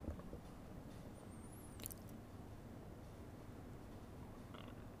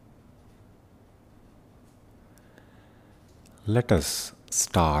Let us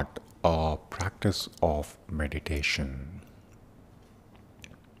start a practice of meditation.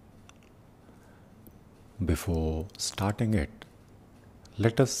 Before starting it,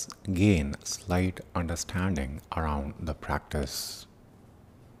 let us gain slight understanding around the practice.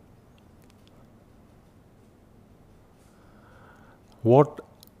 What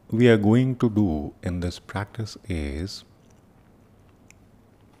we are going to do in this practice is,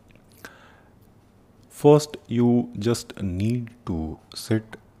 first you just need to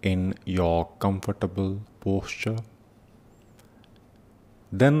sit in your comfortable posture.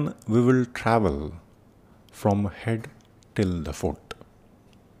 Then we will travel from head till the foot.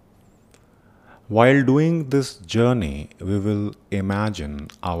 While doing this journey, we will imagine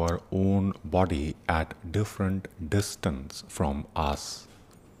our own body at different distance from us.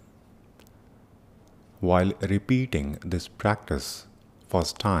 While repeating this practice,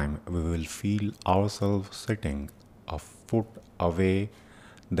 first time we will feel ourselves sitting a foot away,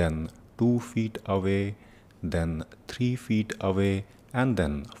 then 2 feet away, then 3 feet away, and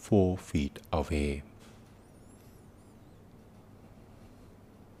then 4 feet away.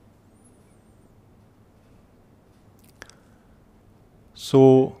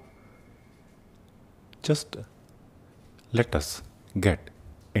 So, just let us get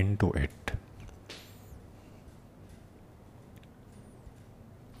into it.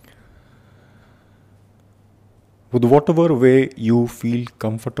 With whatever way you feel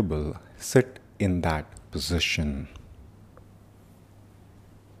comfortable, sit in that position.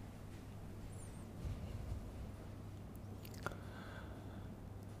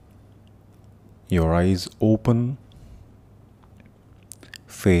 Your eyes open,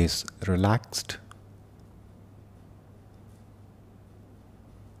 face relaxed.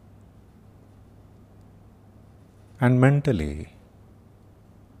 And mentally,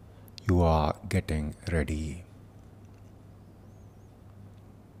 you are getting ready.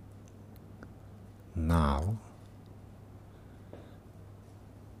 Now,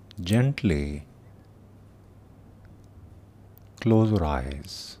 gently close your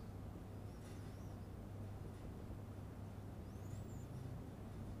eyes.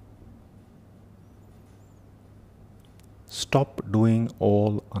 Stop doing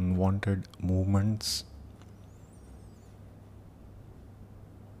all unwanted movements.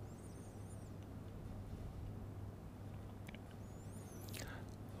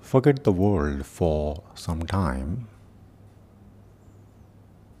 Forget the world for some time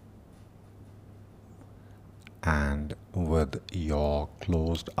and with your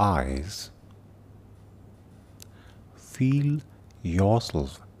closed eyes, feel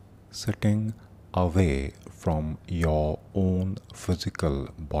yourself sitting away from your own physical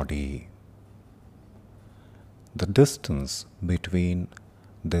body. The distance between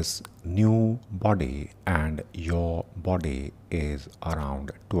this new body and your body is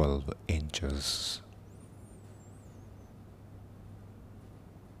around 12 inches.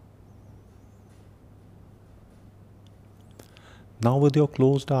 Now, with your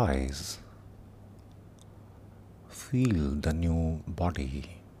closed eyes, feel the new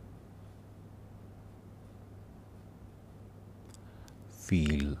body.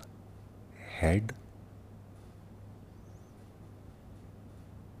 Feel head,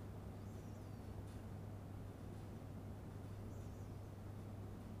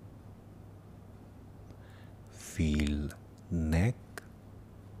 feel neck,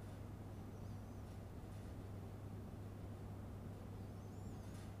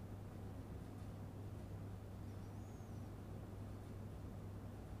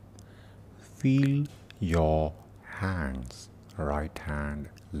 feel your hands, right hand,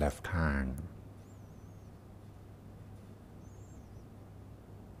 left hand.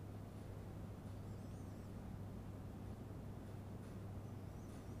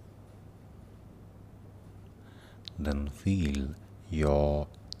 Then feel your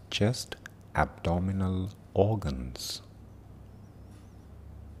chest, abdominal organs.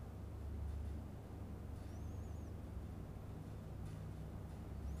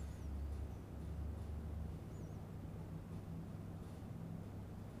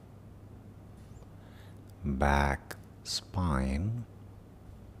 Back, spine,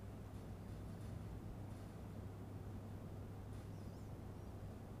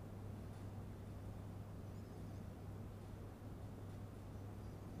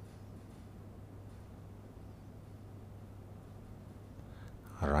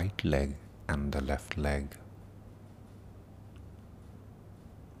 right leg and the left leg.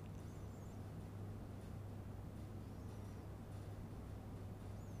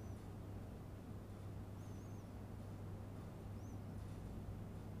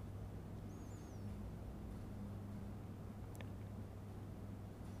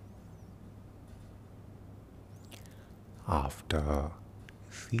 After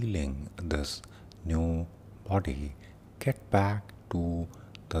feeling this new body, get back to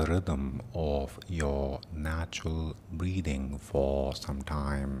the rhythm of your natural breathing for some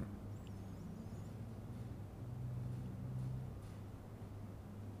time.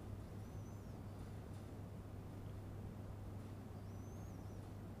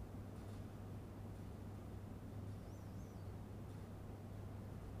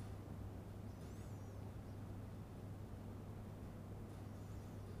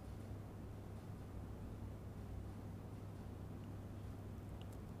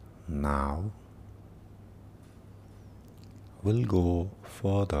 Now we'll go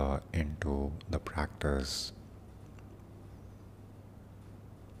further into the practice.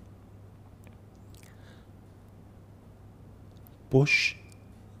 Push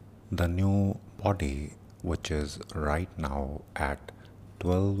the new body, which is right now at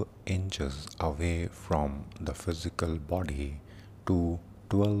 12 inches away from the physical body, to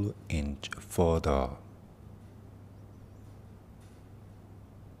 12-inch further.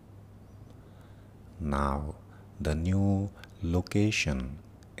 Now the new location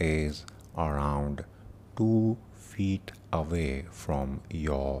is around 2 feet away from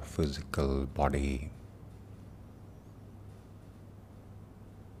your physical body.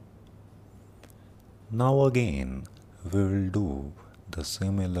 Now again we will do the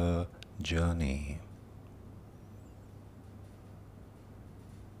similar journey.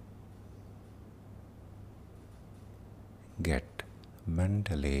 Get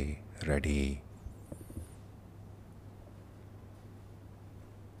mentally ready.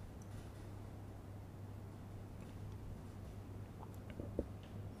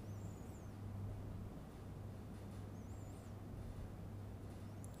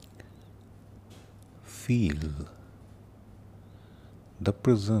 Feel the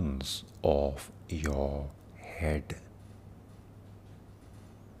presence of your head.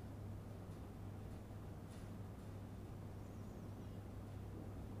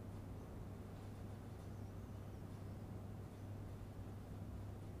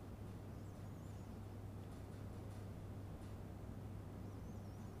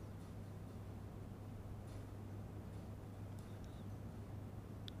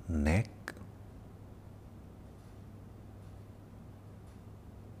 Neck,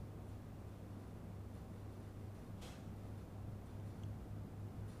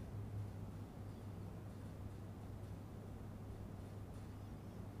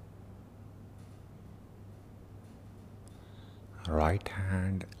 right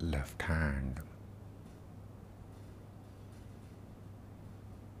hand, left hand.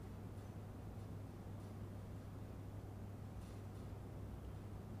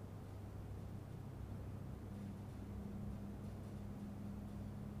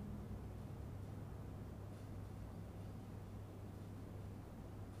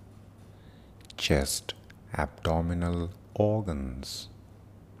 Chest, abdominal organs.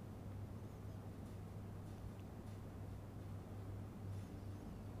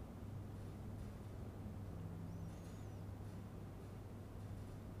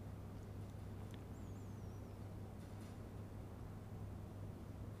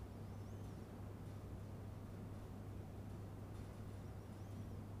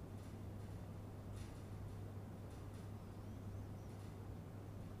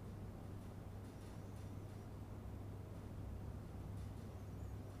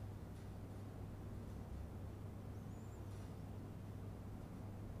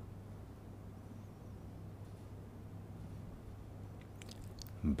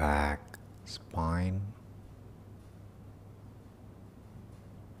 Back, spine.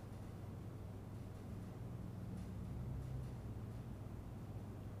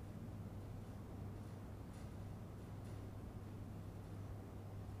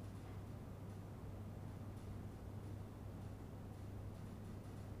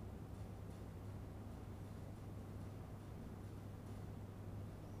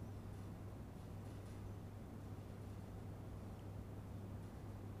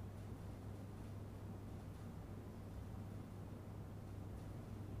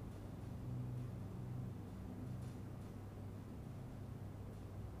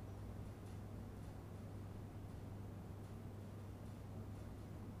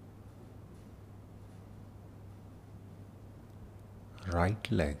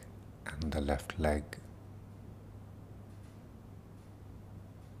 Right leg and the left leg.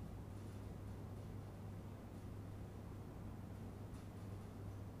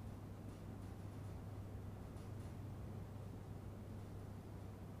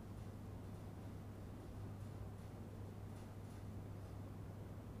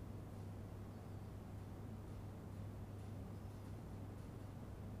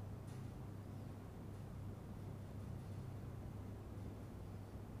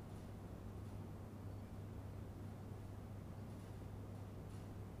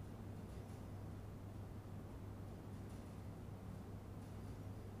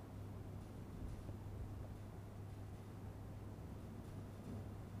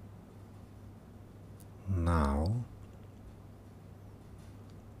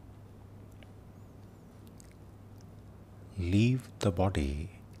 Leave the body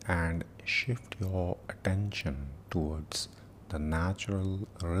and shift your attention towards the natural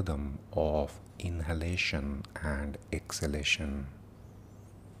rhythm of inhalation and exhalation.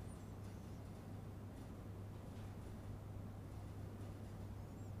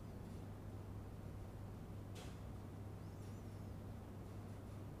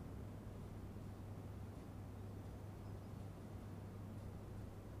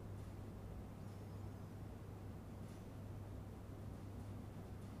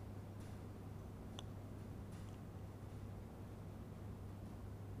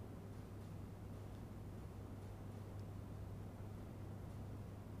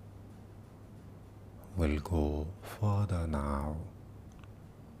 We'll go further now.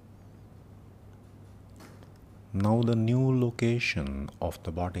 Now, the new location of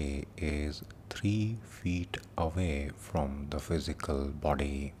the body is 3 feet away from the physical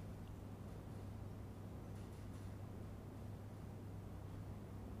body.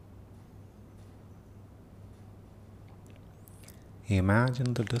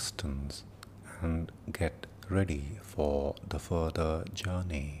 Imagine the distance and get ready for the further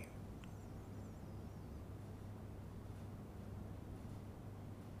journey.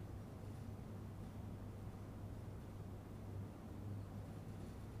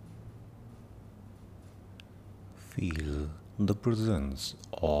 Feel the presence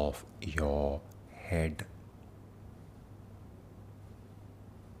of your head,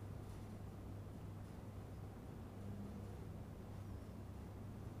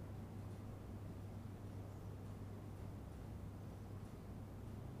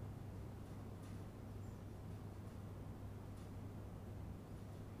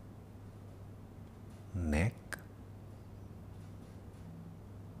 neck,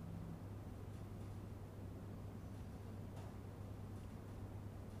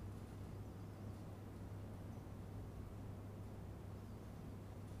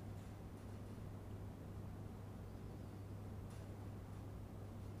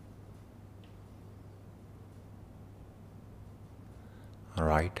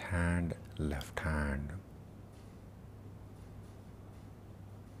 right hand, left hand,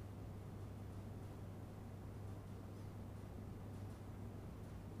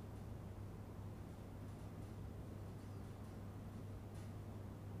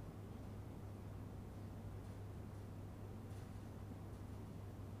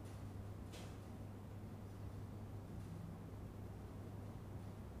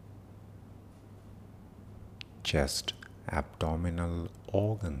 chest, abdominal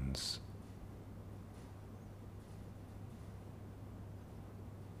organs,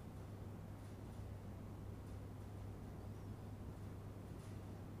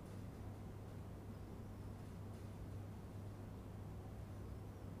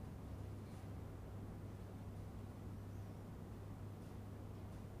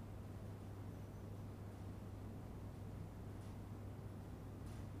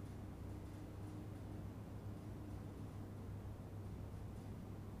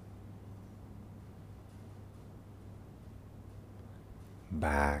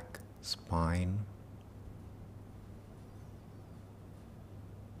 back, spine,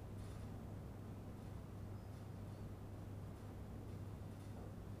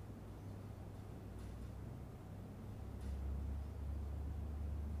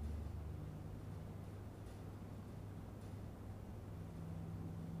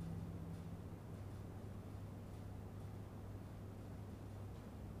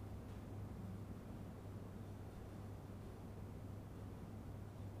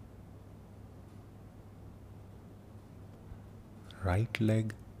 right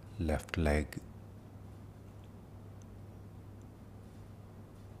leg, left leg,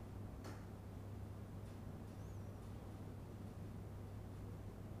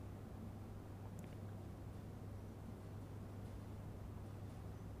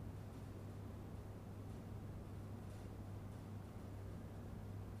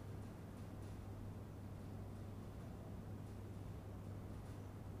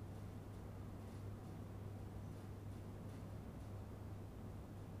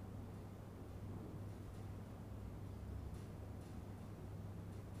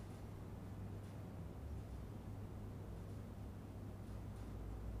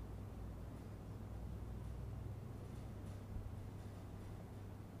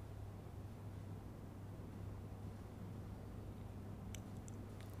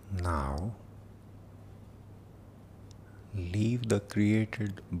 now leave the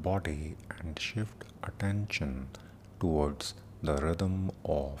created body and shift attention towards the rhythm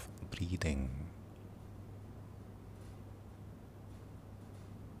of breathing.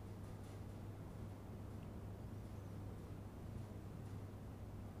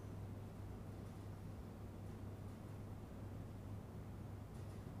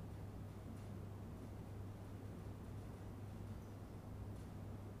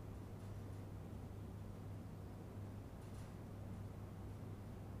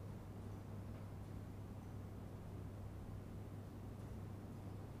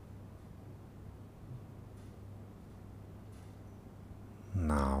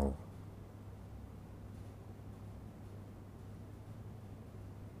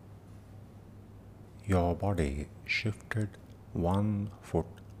 Your body shifted 1 foot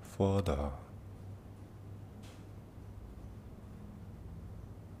further.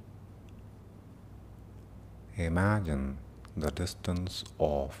 Imagine the distance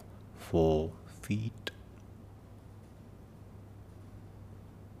of 4 feet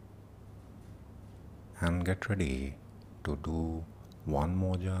and get ready to do one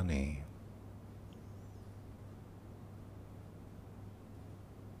more journey.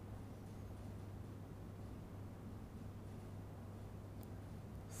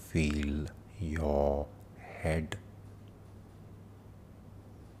 Feel your head,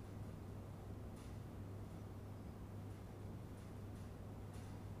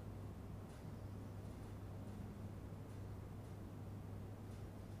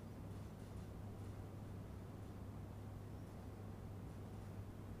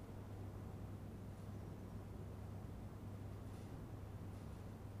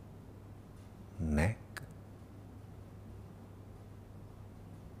 neck,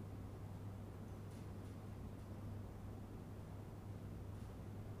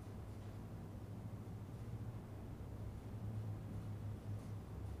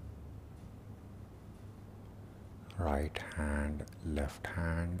 right hand, left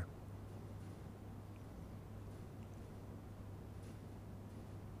hand,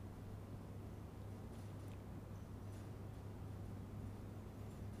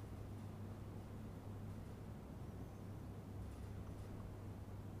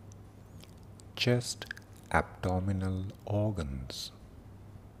 chest, abdominal organs,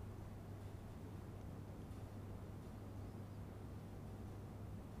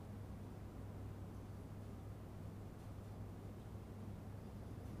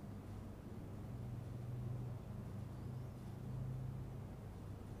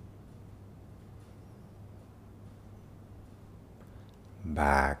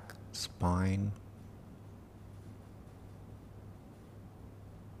 back, spine,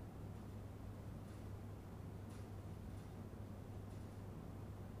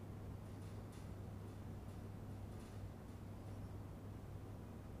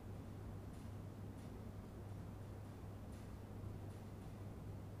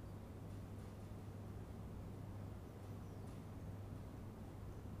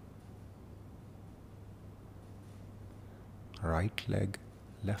 right leg,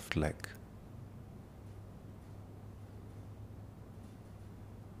 left leg,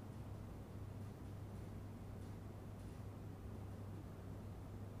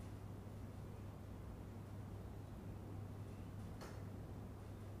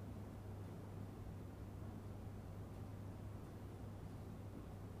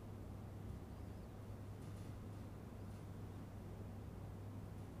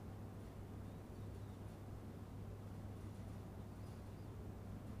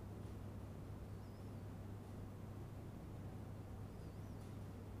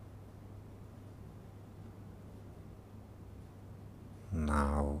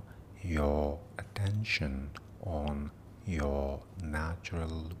 now your attention on your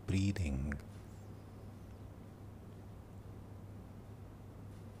natural breathing.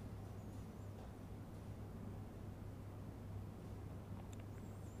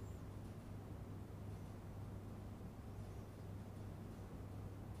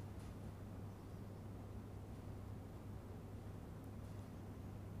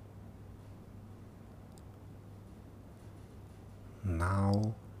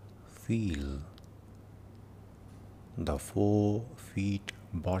 Now feel the 4 feet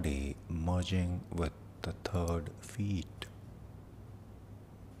body merging with the third feet.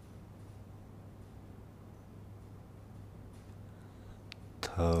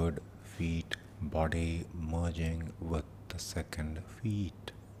 Third feet body merging with the second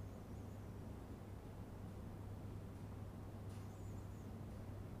feet.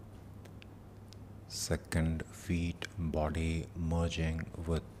 Second feet body merging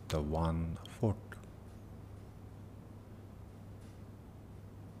with the 1 foot.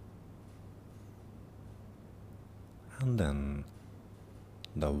 And then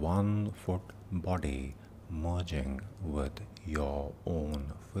the 1 foot body merging with your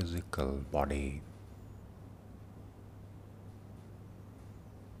own physical body.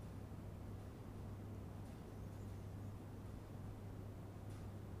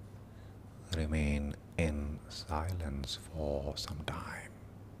 Remain in silence for some time.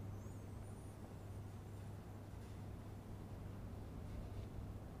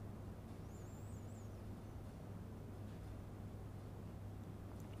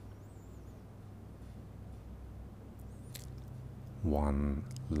 One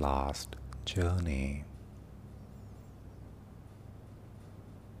last journey.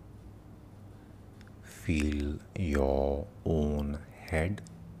 Feel your own head,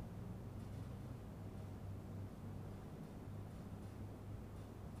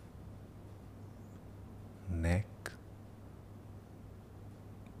 neck,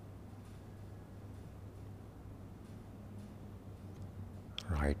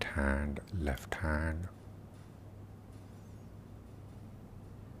 right hand, left hand,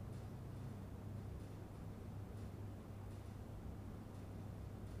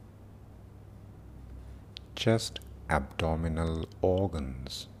 chest, abdominal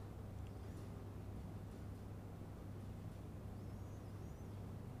organs,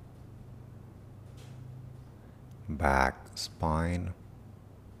 back, spine,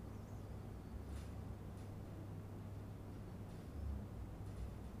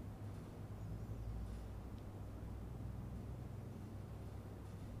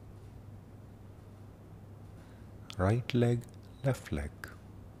 right leg, left leg,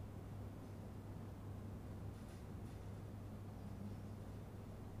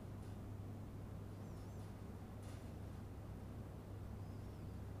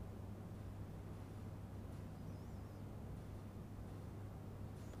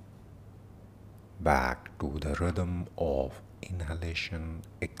 back to the rhythm of inhalation,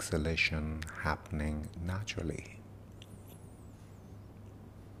 exhalation happening naturally.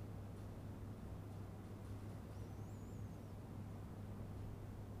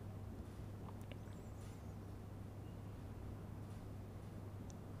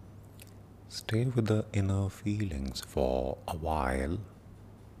 Stay with the inner feelings for a while.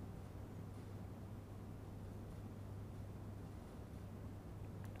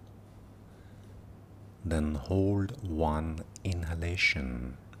 Then hold one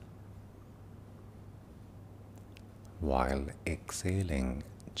inhalation while exhaling.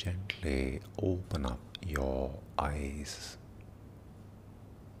 Gently open up your eyes.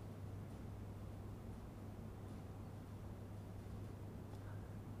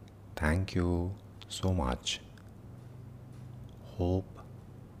 Thank you so much. Hope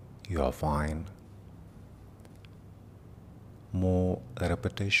you are fine. More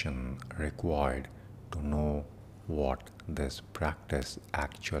repetition required to know what this practice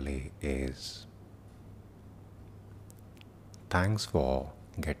actually is. Thanks for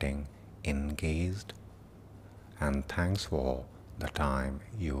getting engaged and thanks for the time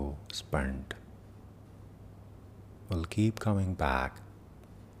you spent. We'll keep coming back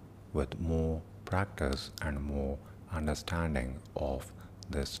with more practice and more understanding of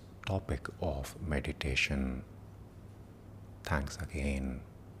this topic of meditation. Thanks again.